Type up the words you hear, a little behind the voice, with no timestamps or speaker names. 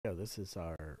This is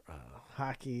our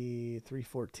Hockey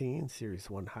 314 Series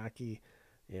 1 Hockey.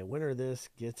 And winner of this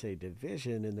gets a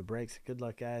division in the breaks. Good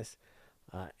luck, guys.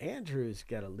 Andrew's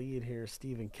got a lead here.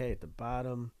 Stephen K at the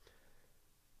bottom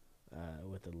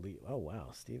with a lead. Oh, wow.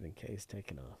 Stephen K's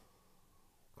taking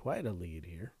quite a lead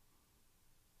here.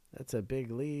 That's a big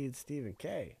lead, Stephen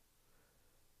K.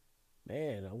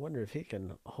 Man, I wonder if he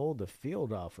can hold the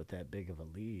field off with that big of a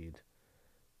lead.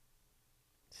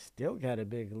 Still got a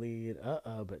big lead.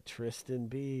 But Tristan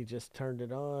B just turned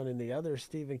it on, and the other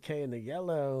Stephen K in the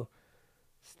yellow.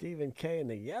 Stephen K in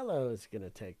the yellow is going to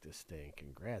take this thing.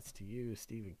 Congrats to you,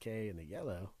 Stephen K in the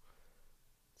yellow.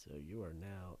 So you are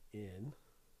now in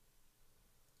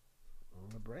on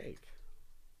the break.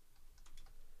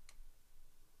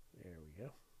 There we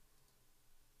go.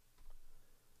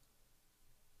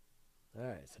 All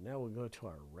right, so now we'll go to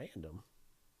our random,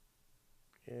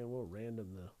 and we'll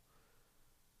random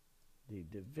the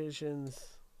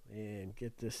divisions and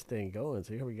get this thing going.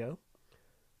 So here we go.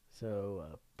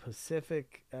 So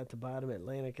Pacific at the bottom,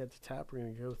 Atlantic at the top. We're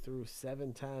going to go through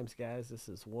 7 times, guys. This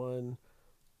is 1,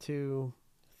 2,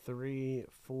 3,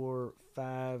 4,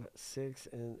 5, 6,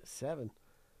 and 7.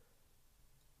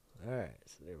 All right,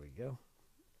 so there we go.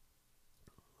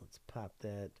 Let's pop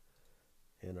that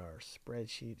in our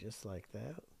spreadsheet just like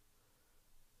that.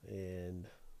 And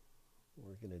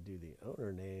we're going to do the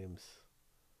owner names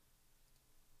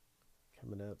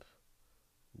coming up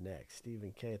next.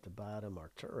 Stephen K at the bottom,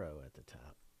 Arturo at the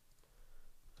top.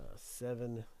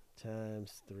 7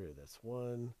 times through. That's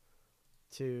 1,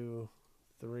 2,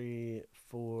 3,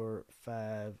 4,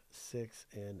 5, 6,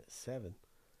 and 7.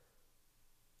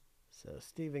 So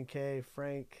Stephen K,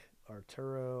 Frank,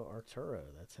 Arturo.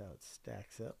 That's how it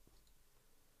stacks up.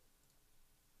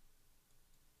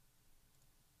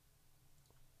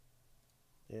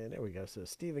 And there we go. So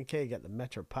Stephen K got the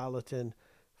Metropolitan,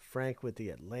 Frank with the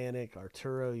Atlantic,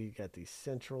 Arturo, you got the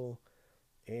Central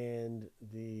and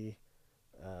the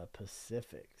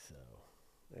Pacific. So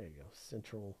there you go,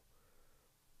 Central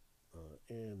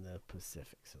and the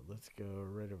Pacific. So let's go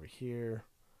right over here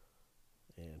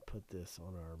and put this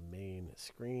on our main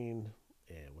screen,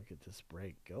 and we'll get this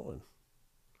break going.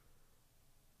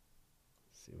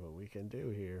 See what we can do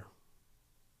here.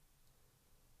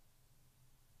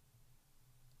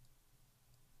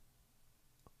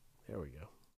 There we go.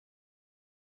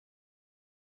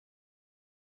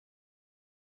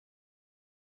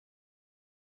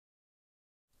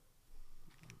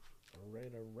 All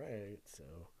right. So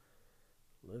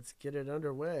let's get it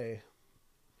underway.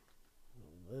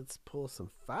 Let's pull some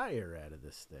fire out of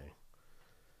this thing.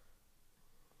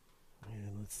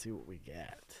 And let's see what we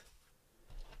got.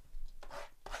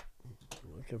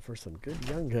 Looking for some good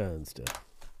young guns to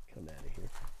come out of here.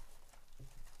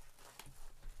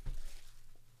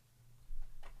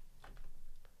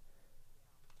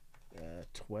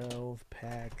 12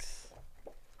 packs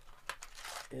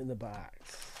in the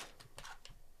box.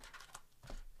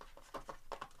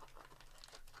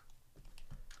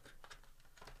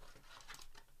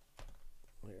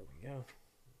 There we go.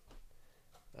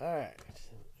 All right,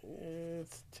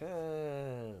 it's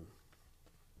time.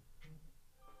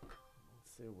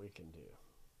 Let's see what we can do.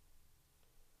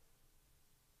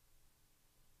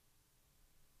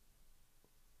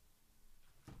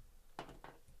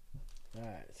 All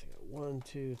right, so I got 1,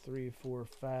 2, 3, 4,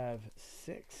 5,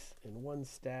 6 in one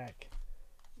stack,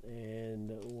 and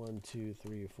 1, 2,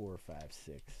 3, 4, 5,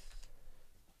 6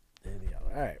 in the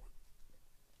other. All right.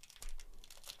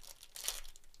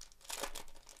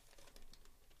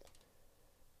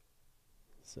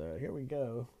 So here we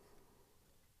go.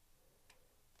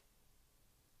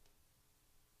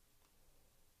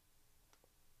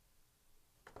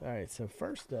 All right, so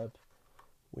first up,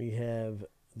 we have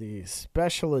the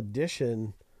special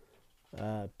edition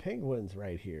Penguins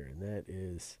right here, and that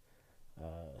is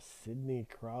Sidney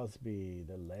Crosby,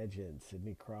 the legend,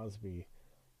 Sidney Crosby,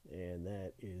 and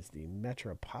that is the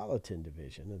Metropolitan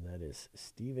Division, and that is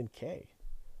Stephen K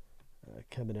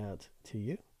coming out to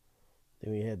you.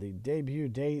 Then we had the debut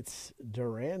dates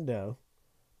Durando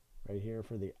right here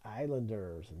for the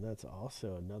Islanders, and that's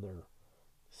also another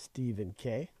Stephen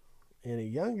K. And a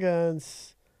Young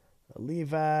Guns,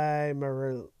 Levi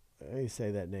how do you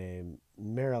say that name?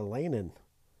 Marilanen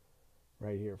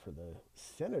right here for the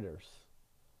Senators.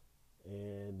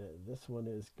 And this one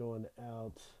is going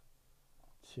out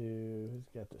to, who's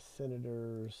got the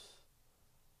Senators?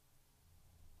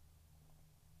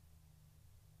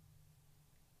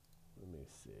 Let me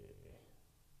see.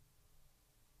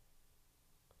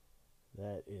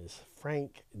 That is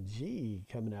Frank G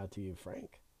coming out to you,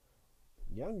 Frank.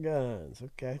 Young Guns,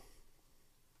 okay.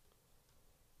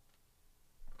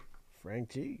 Frank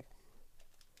G.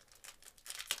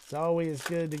 It's always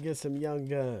good to get some young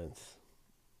guns.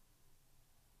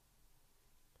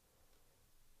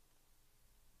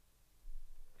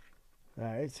 All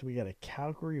right, so we got a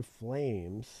Calgary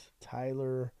Flames,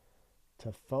 Tyler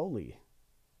Toffoli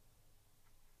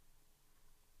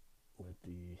with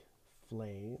the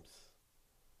Flames.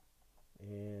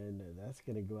 And that's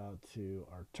going to go out to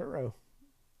Arturo.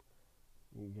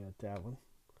 You got that one.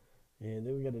 And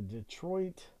then we got a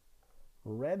Detroit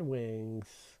Red Wings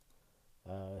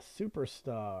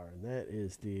superstar. And that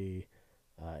is the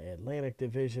Atlantic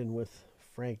Division with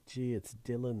Frank G. It's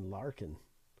Dylan Larkin,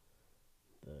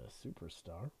 the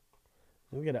superstar.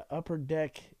 Then we got an Upper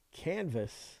Deck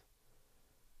canvas.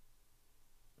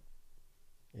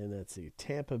 And that's the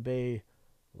Tampa Bay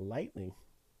Lightning.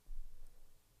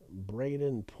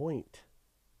 Braden Point.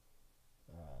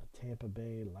 Tampa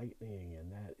Bay Lightning.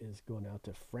 And that is going out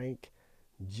to Frank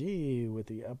G with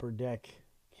the Upper Deck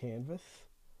canvas.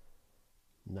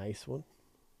 Nice one.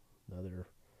 Another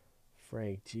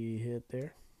Frank G hit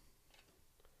there.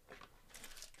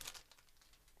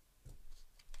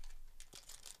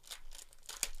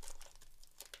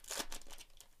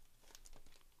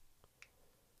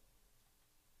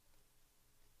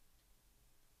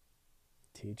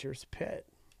 Teacher's Pet.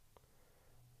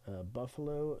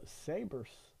 Buffalo Sabres.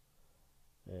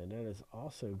 And that is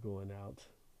also going out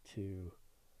to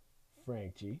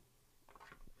Frank G.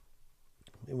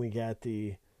 And we got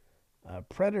the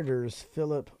Predators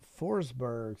Philip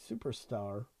Forsberg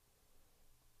superstar.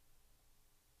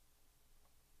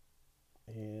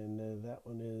 And that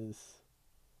one is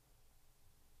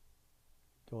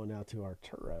going out to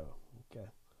Arturo. Okay.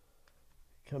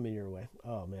 Coming your way.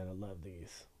 Oh, man, I love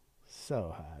these.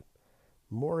 So hot.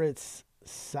 Moritz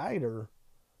Seider,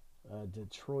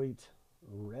 Detroit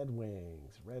Red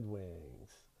Wings.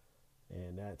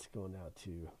 And that's going out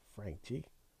to Frank G.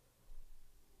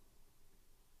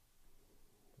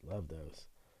 Love those.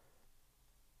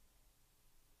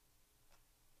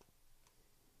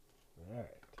 All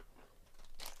right.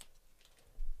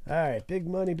 All right, big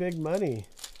money, big money.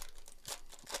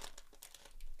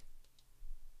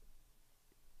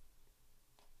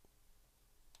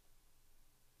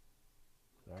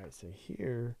 All right, so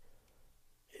here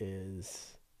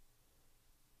is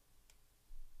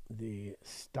the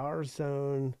Star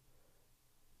Zone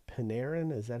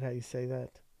Panarin. Is that how you say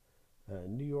that?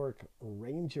 New York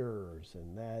Rangers,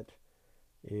 and that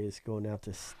is going out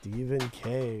to Stephen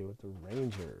K with the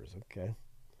Rangers. Okay.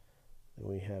 Then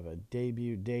we have a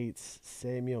debut dates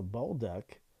Samuel Bolduc,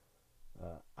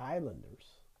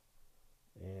 Islanders,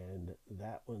 and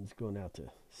that one's going out to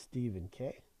Stephen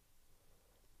K.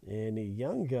 And the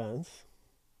Young Guns,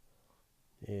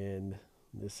 and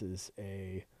this is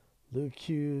a Luke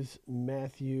Hughes,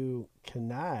 Matthew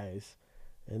Knies,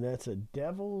 and that's a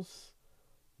Devils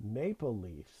Maple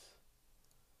Leafs.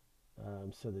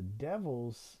 So the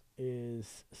Devils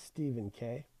is Stephen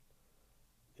K.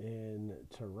 And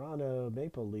Toronto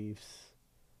Maple Leafs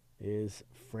is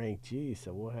Frank G.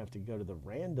 So we'll have to go to the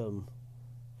random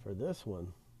for this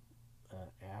one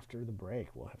after the break.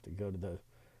 We'll have to go to the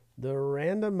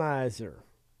randomizer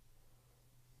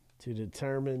to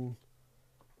determine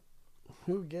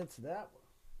who gets that one.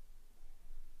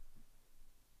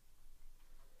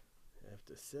 Have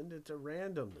to send it to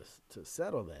random to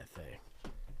settle that thing.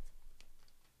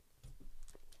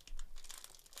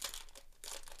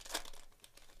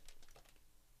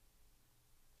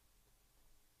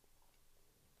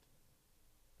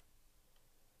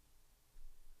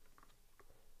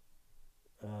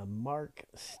 Mark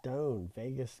Stone,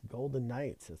 Vegas Golden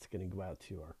Knights. That's going to go out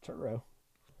to Arturo.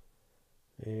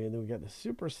 And then we got the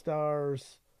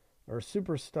Superstars, or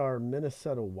Superstar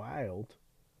Minnesota Wild.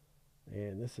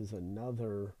 And this is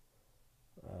another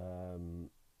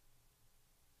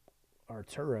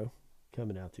Arturo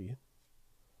coming out to you.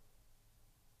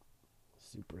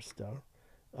 Superstar.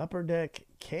 Upper Deck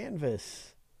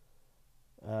Canvas.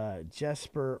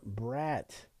 Jesper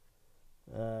Bratt.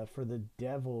 For the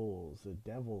Devils. And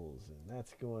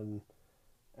that's going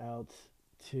out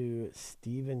to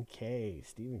Stephen K.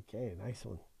 Stephen K, nice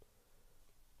one.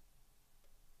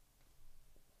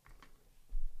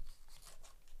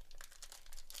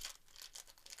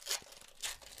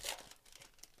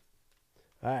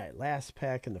 All right, last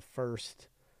pack in the first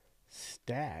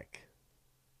stack.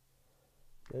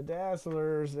 The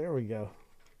Dazzlers, there we go.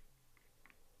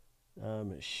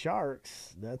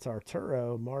 Sharks, that's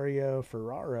Arturo, Mario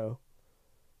Ferraro.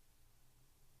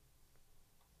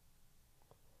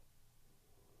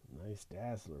 Nice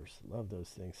Dazzlers. Love those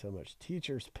things so much.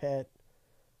 Teacher's Pet,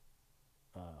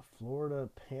 Florida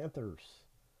Panthers.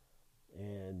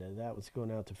 And that was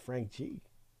going out to Frank G.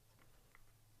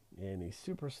 And the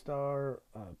superstar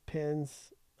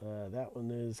pins, that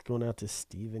one is going out to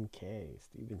Stephen K.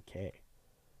 Stephen K.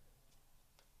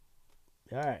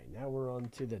 All right, now we're on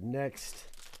to the next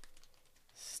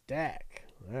stack.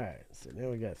 All right, so now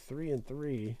we got 3 and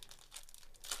 3.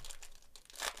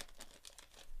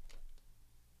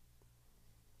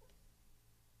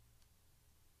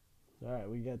 All right,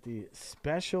 we got the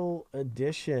special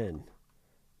edition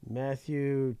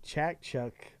Matthew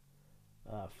Chakchuk,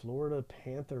 Florida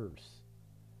Panthers.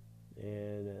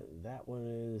 And that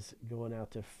one is going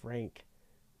out to Frank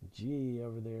G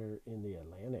over there in the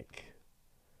Atlantic.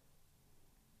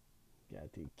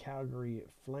 Got the Calgary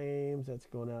Flames. That's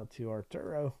going out to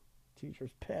Arturo,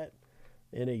 teacher's pet.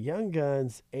 And a Young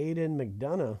Guns, Aiden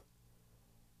McDonough.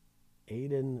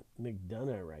 Aiden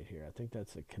McDonough right here. I think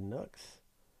that's the Canucks.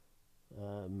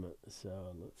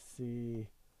 So let's see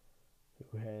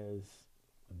who has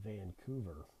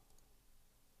Vancouver.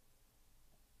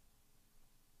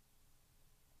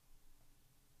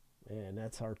 And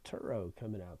that's Arturo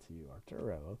coming out to you.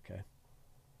 Arturo, okay.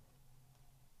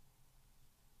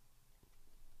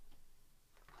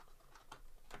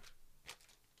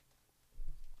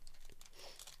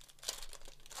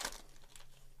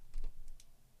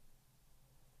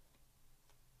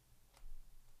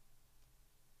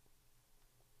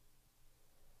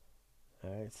 All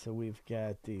right, so we've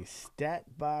got the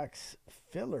stat box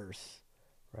fillers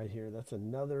right here. That's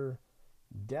another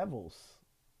Devils.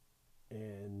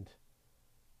 And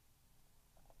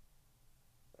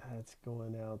that's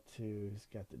going out to, he's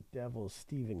got the Devils,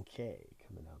 Stephen K.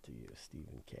 coming out to you,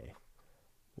 Stephen K.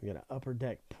 We got an Upper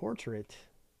Deck portrait,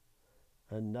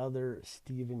 another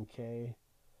Stephen K.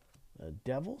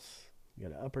 Devils. We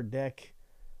got an Upper Deck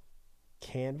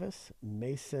canvas,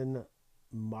 Mason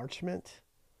Marchment.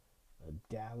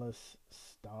 Dallas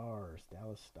Stars,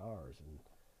 and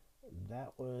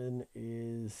that one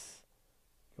is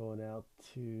going out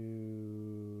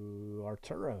to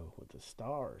Arturo with the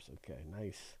Stars. Okay,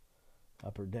 nice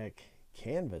Upper Deck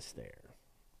canvas there.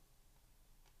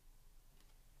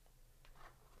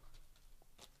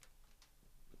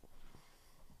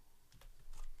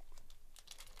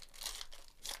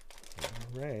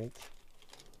 All right,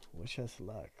 wish us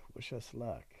luck. Wish us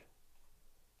luck.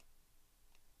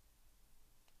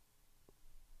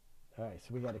 All right,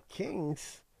 so we got a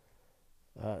Kings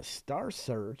Star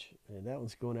Surge, and that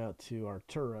one's going out to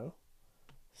Arturo.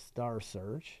 Star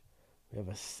Surge. We have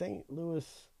a St.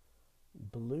 Louis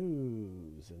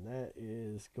Blues, and that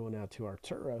is going out to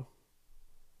Arturo.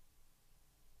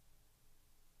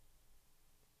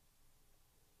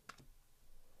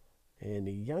 And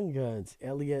the Young Guns,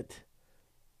 Elliot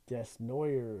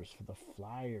Desnoyers for the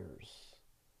Flyers.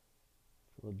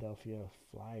 Philadelphia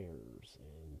Flyers.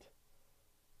 And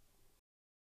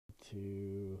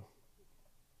to,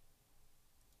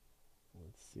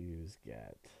 let's see who's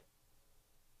got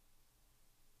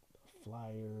the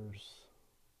Flyers.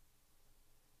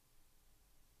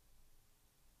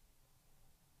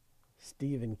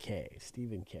 Stephen K.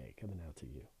 Stephen K. coming out to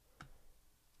you.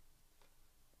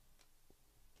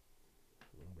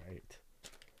 All right.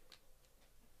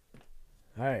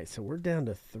 All right, so we're down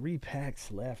to 3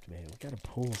 packs left, man. We got to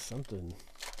pull something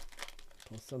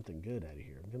good out of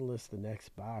here. I'm going to list the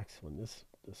next box when this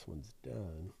one's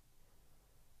done.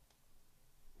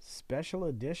 Special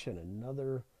edition,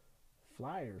 another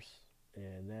Flyers,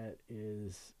 and that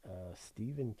is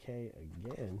Stephen K.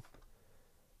 again.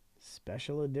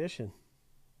 Special edition.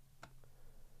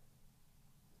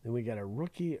 Then we got a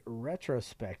rookie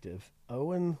retrospective,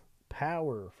 Owen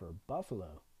Power for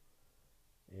Buffalo.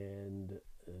 And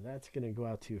that's going to go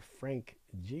out to Frank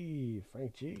G.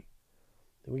 Frank G.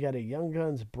 Then we got a Young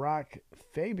Guns Brock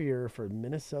Fabier for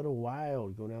Minnesota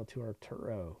Wild going out to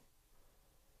Arturo.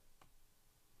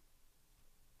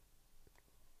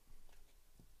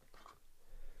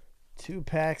 Two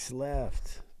packs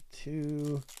left.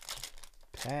 2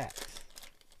 packs.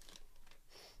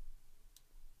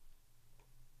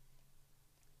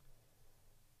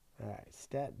 All right,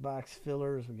 stat box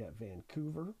fillers. We got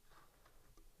Vancouver.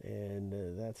 And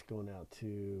that's going out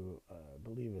to, I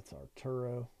believe it's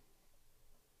Arturo.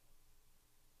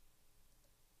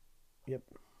 Yep.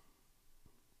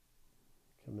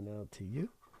 Coming out to you.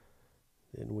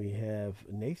 Then we have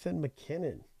Nathan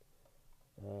McKinnon.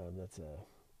 That's a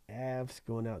Avs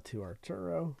going out to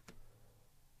Arturo.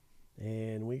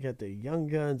 And we got the Young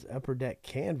Guns Upper Deck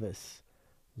Canvas.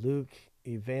 Luke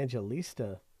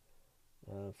Evangelista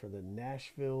for the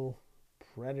Nashville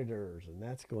Predators. And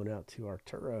that's going out to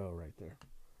Arturo right there.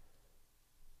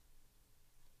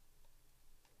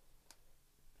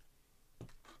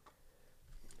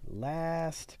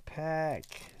 Last pack.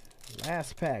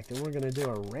 Last pack. Then we're going to do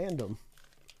a random.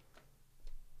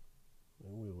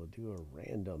 And we will do a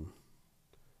random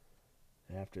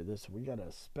after this. We got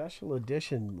a special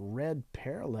edition red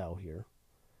parallel here.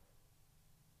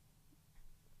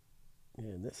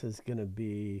 And this is going to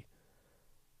be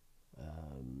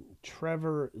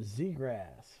Trevor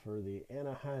Zegras for the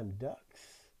Anaheim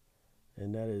Ducks.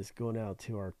 And that is going out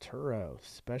to Arturo.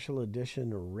 Special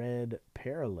edition red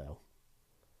parallel.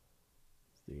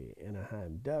 The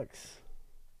Anaheim Ducks.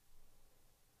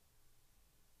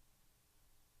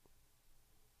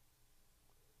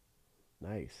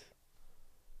 Nice.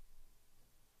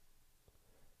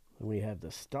 And we have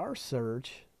the Star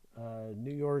Search,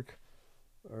 New York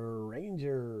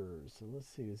Rangers. So let's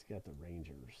see who's got the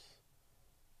Rangers.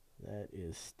 That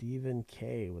is Stephen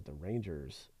K. with the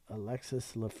Rangers.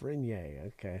 Alexis Lafreniere.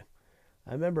 Okay.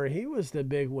 I remember he was the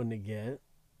big one to get.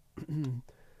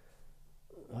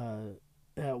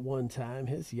 At one time,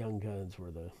 his young guns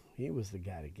were he was the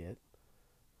guy to get.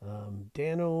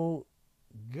 Daniel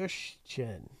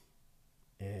Gushchen.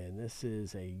 And this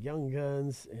is a Young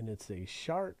Guns, and it's a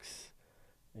Sharks.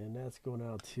 And that's going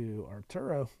out to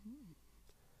Arturo.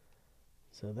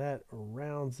 So that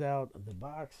rounds out the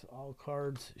box. All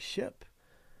cards ship.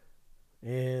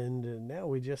 And now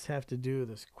we just have to do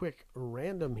this quick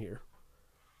random here.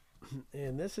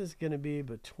 And this is going to be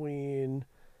between,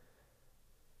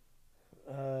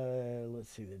 let's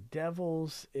see, the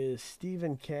Devils is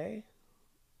Stephen K.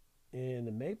 And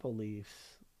the Maple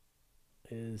Leafs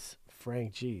is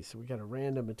Frank G. So we got a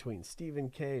random between Stephen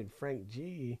K. and Frank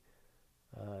G.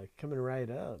 Coming right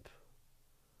up.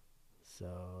 So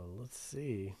let's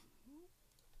see.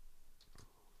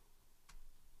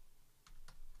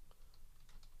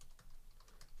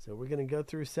 So we're going to go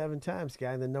through 7 times,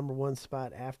 guy. The number 1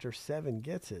 spot after 7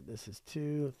 gets it. This is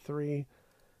 2, 3,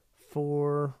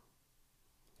 4,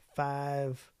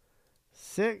 5,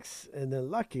 6, and the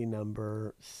lucky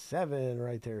number 7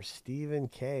 right there. Stephen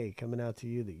K. coming out to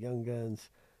you. The Young Guns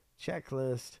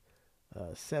checklist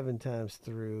 7 times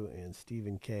through, and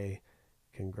Stephen K.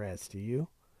 Congrats to you.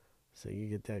 So you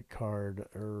get that card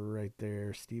right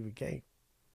there, Stephen K.